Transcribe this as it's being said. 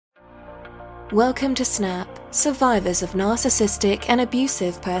Welcome to SNAP, Survivors of Narcissistic and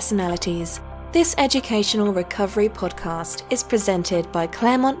Abusive Personalities. This educational recovery podcast is presented by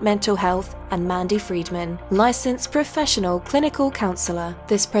Claremont Mental Health and Mandy Friedman, licensed professional clinical counselor.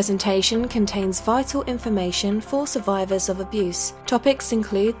 This presentation contains vital information for survivors of abuse. Topics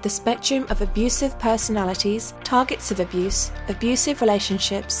include the spectrum of abusive personalities, targets of abuse, abusive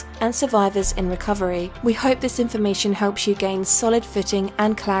relationships, and survivors in recovery. We hope this information helps you gain solid footing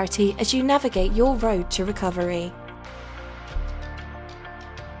and clarity as you navigate your road to recovery.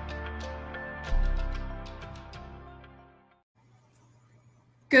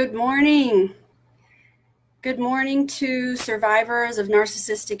 Good morning. Good morning to survivors of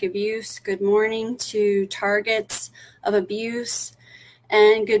narcissistic abuse. Good morning to targets of abuse.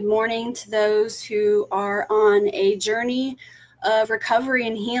 And good morning to those who are on a journey of recovery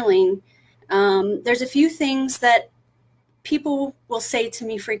and healing. There's a few things that people will say to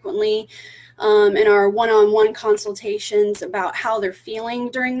me frequently in our one-on-one consultations about how they're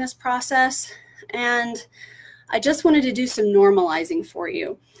feeling during this process. And I just wanted to do some normalizing for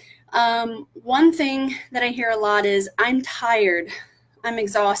you. One thing that I hear a lot is, I'm tired, I'm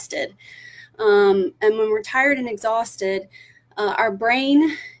exhausted. And when we're tired and exhausted, our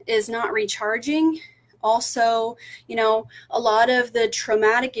brain is not recharging. Also, a lot of the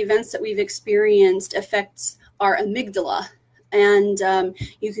traumatic events that we've experienced affects our amygdala. And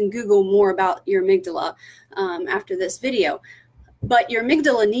you can Google more about your amygdala after this video. But your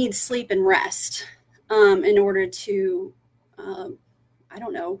amygdala needs sleep and rest in order to,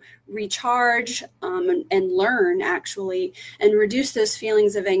 recharge and learn, actually, and reduce those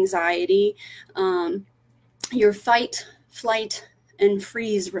feelings of anxiety, your fight, flight, and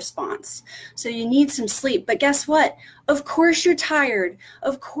freeze response. So you need some sleep. But guess what? Of course you're tired.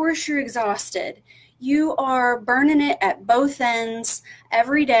 Of course you're exhausted. You are burning it at both ends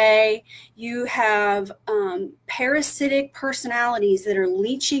every day. You have parasitic personalities that are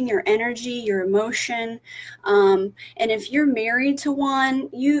leeching your energy, your emotion. And if you're married to one,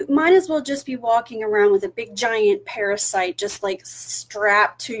 you might as well just be walking around with a big giant parasite just like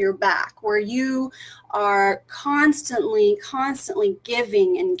strapped to your back, where you are constantly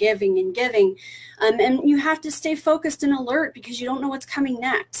giving and giving and giving. And you have to stay focused and alert because you don't know what's coming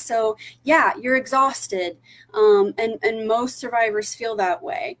next. So yeah, you're exhausted. And most survivors feel that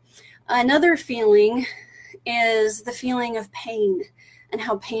way. Another feeling is the feeling of pain and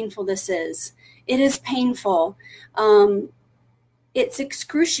how painful this is. It is painful. It's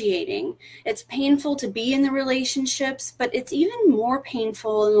excruciating. It's painful to be in the relationships, but it's even more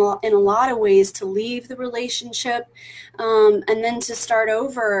painful in a lot of ways to leave the relationship and then to start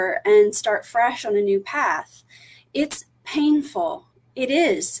over and start fresh on a new path. It's painful. It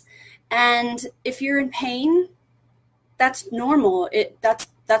is. And if you're in pain, that's normal.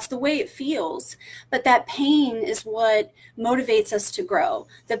 That's the way it feels. But that pain is what motivates us to grow.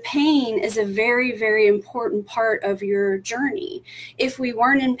 The pain is a very, very important part of your journey. If we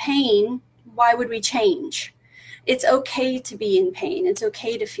weren't in pain, why would we change? It's okay to be in pain. It's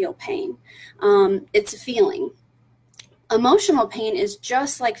okay to feel pain. It's a feeling. Emotional pain is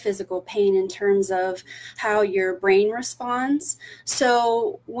just like physical pain in terms of how your brain responds.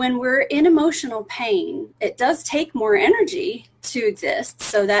 So when we're in emotional pain, it does take more energy to exist.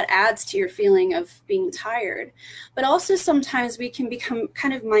 So that adds to your feeling of being tired. But also sometimes we can become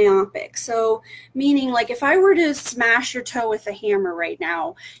kind of myopic. So meaning, like, if I were to smash your toe with a hammer right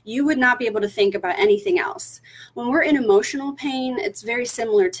now, you would not be able to think about anything else. When we're in emotional pain, it's very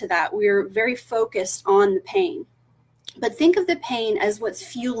similar to that. We're very focused on the pain. But think of the pain as what's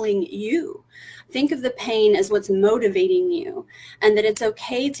fueling you. Think of the pain as what's motivating you, and that it's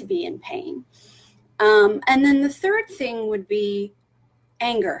okay to be in pain. And then the third thing would be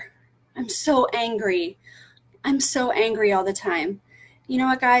anger. I'm so angry. I'm so angry all the time. You know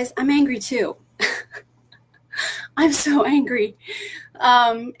what, guys? I'm angry too. I'm so angry.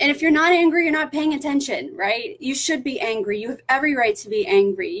 And if you're not angry, you're not paying attention, right? You should be angry. You have every right to be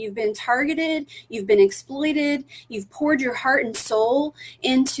angry. You've been targeted. You've been exploited. You've poured your heart and soul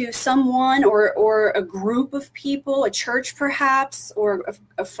into someone or a group of people, a church perhaps, or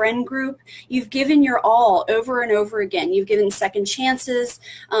a friend group. You've given your all over and over again. You've given second chances.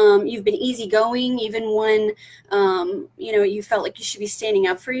 You've been easygoing even when, you felt like you should be standing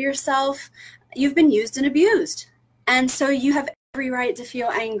up for yourself. You've been used and abused. And so you have every right to feel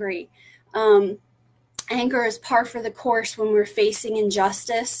angry. And Anger is par for the course when we're facing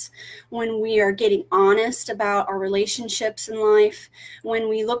injustice, when we are getting honest about our relationships in life, when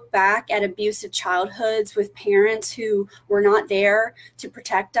we look back at abusive childhoods with parents who were not there to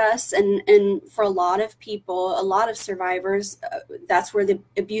protect us. And for a lot of people, a lot of survivors, that's where the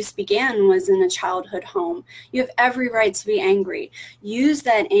abuse began, was in a childhood home. You have every right to be angry. Use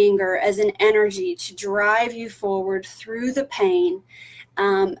that anger as an energy to drive you forward through the pain,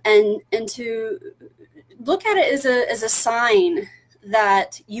 and to look at it as a sign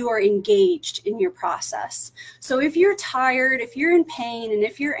that you are engaged in your process. So if you're tired, if you're in pain, and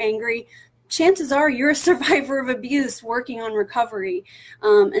if you're angry, chances are you're a survivor of abuse working on recovery.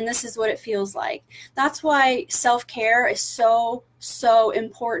 And this is what it feels like. That's why self-care is so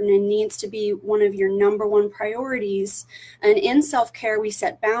important and needs to be one of your number one priorities. And in self-care, we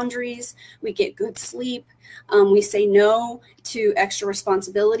set boundaries, we get good sleep, we say no to extra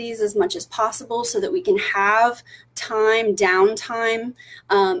responsibilities as much as possible so that we can have downtime.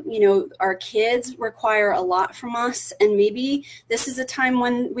 Our kids require a lot from us, and maybe this is a time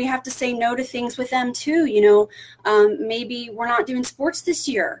when we have to say no to things with them too. Maybe we're not doing sports this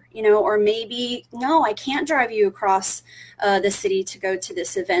year, or maybe, no, I can't drive you across the city to go to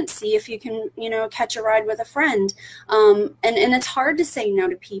this event. See if you can, catch a ride with a friend. And it's hard to say no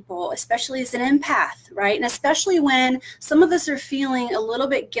to people, especially as an empath, right? And especially when some of us are feeling a little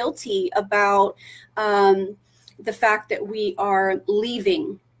bit guilty about the fact that we are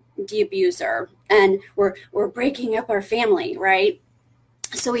leaving the abuser and we're breaking up our family, right?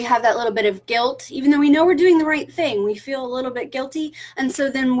 So we have that little bit of guilt, even though we know we're doing the right thing, we feel a little bit guilty. And so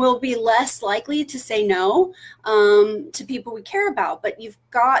then we'll be less likely to say no to people we care about. But you've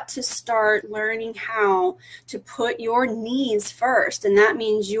got to start learning how to put your needs first. And that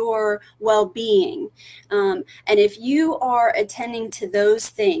means your well-being. And if you are attending to those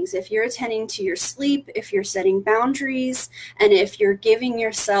things, if you're attending to your sleep, if you're setting boundaries, and if you're giving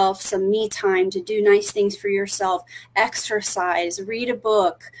yourself some me time to do nice things for yourself, exercise, read a book,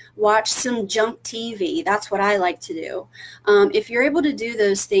 watch some junk TV. That's what I like to do. If you're able to do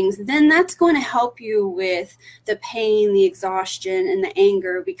those things, then that's going to help you with the pain, the exhaustion, and the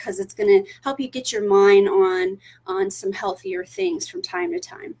anger, because it's going to help you get your mind on some healthier things from time to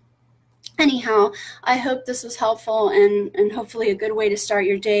time. Anyhow, I hope this was helpful and hopefully a good way to start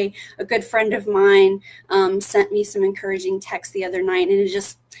your day. A good friend of mine sent me some encouraging text the other night, and it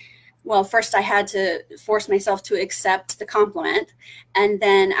just, well, first I had to force myself to accept the compliment. And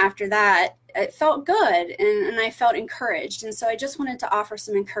then after that, it felt good and I felt encouraged. And so I just wanted to offer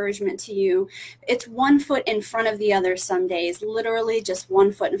some encouragement to you. It's one foot in front of the other some days, literally just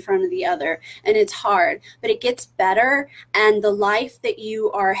one foot in front of the other. And it's hard, but it gets better. And the life that you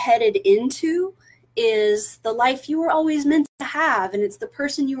are headed into is the life you were always meant to have, and it's the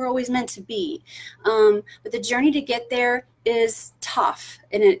person you were always meant to be. But the journey to get there is tough,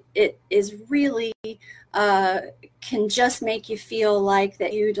 and it is really can just make you feel like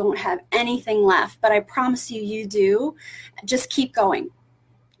that you don't have anything left. But I promise you, you do. Just keep going,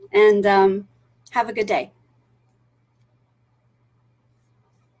 and have a good day.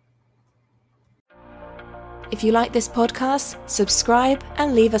 If you like this podcast, subscribe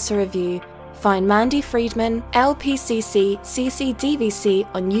and leave us a review. Find Mandy Friedman, LPCC, CCDVC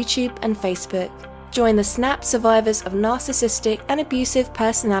on YouTube and Facebook. Join the SNAP Survivors of Narcissistic and Abusive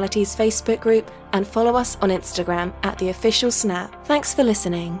Personalities Facebook group and follow us on Instagram @TheOfficialSnap. Thanks for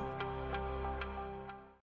listening.